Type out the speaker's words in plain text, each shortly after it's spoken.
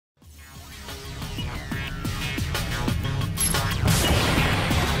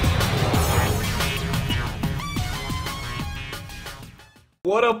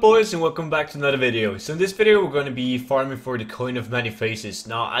What up, boys, and welcome back to another video. So in this video we're going to be farming for the coin of many faces.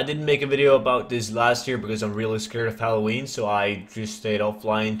 Now, I didn't make a video about this last year because I'm really scared of Halloween, so I just stayed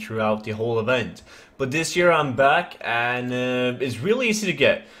offline throughout the whole event. But this year I'm back, and it's really easy to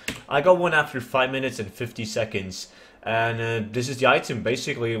get. I got one after 5 minutes and 50 seconds. And this is the item.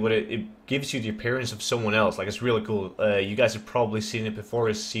 Basically what it gives you the appearance of someone else. Like, it's really cool. You guys have probably seen it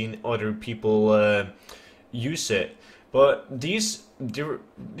before, seen other people use it. But they're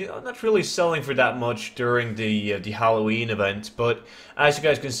not really selling for that much during the Halloween event. But as you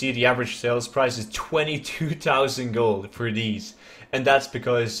guys can see, the average sales price is 22,000 gold for these, and that's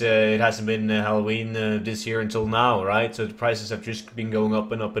because it hasn't been Halloween this year until now, right? So the prices have just been going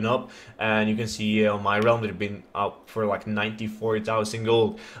up and up and up, and you can see on my realm they've been up for like 94,000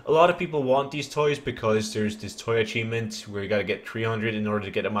 gold. A lot of people want these toys because there's this toy achievement where you gotta get 300 in order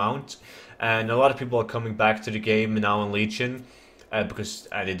to get a mount. And a lot of people are coming back to the game now in Legion because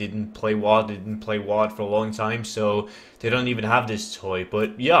they didn't play WoD for a long time, so they don't even have this toy.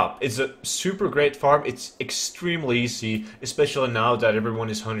 But yeah, it's a super great farm. It's extremely easy, especially now that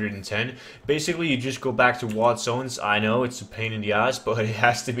everyone is 110. Basically, you just go back to WoD zones. I know it's a pain in the ass, but it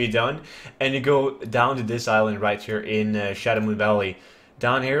has to be done. And you go down to this island right here in Hallowen Valley.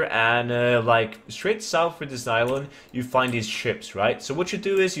 Down here, and like straight south for this island you find these ships, right? So what you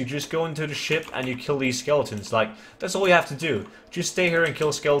do is you just go into the ship and you kill these skeletons. Like, that's all you have to do. Just stay here and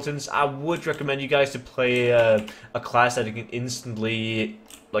kill skeletons. I would recommend you guys to play a class that you can instantly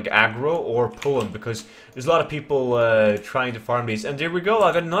like aggro or pull them, because there's a lot of people trying to farm these. And there we go,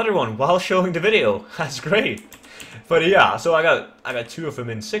 I got another one while showing the video. That's great. But yeah, so I got two of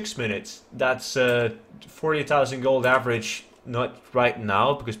them in 6 minutes. That's 40,000 gold average. Not right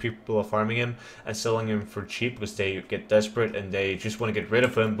now, because people are farming him and selling him for cheap because they get desperate and they just want to get rid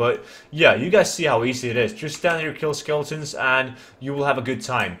of him. But yeah, you guys see how easy it is. Just stand here, kill skeletons, and you will have a good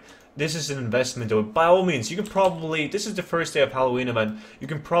time. This is an investment, though. By all means, you can probably, this is the first day of Halloween event, you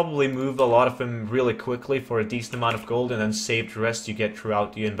can probably move a lot of them really quickly for a decent amount of gold and then save the rest you get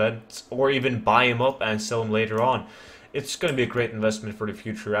throughout the event, or even buy them up and sell them later on. It's going to be a great investment for the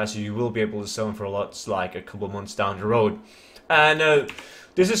future, as you will be able to sell them for lots, like a couple months down the road. And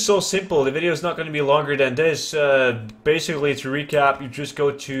this is so simple. The video is not going to be longer than this. Basically, to recap, you just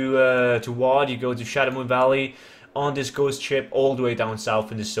go to WoD, you go to Hallowen Valley on this ghost ship all the way down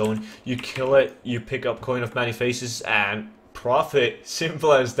south in the zone. You kill it, you pick up coin of many faces, and profit.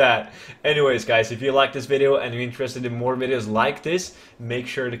 Simple as that. Anyways, guys, if you like this video and you're interested in more videos like this, make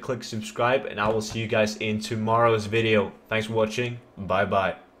sure to click subscribe, and I will see you guys in tomorrow's video. Thanks for watching. Bye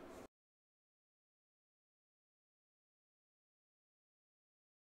bye.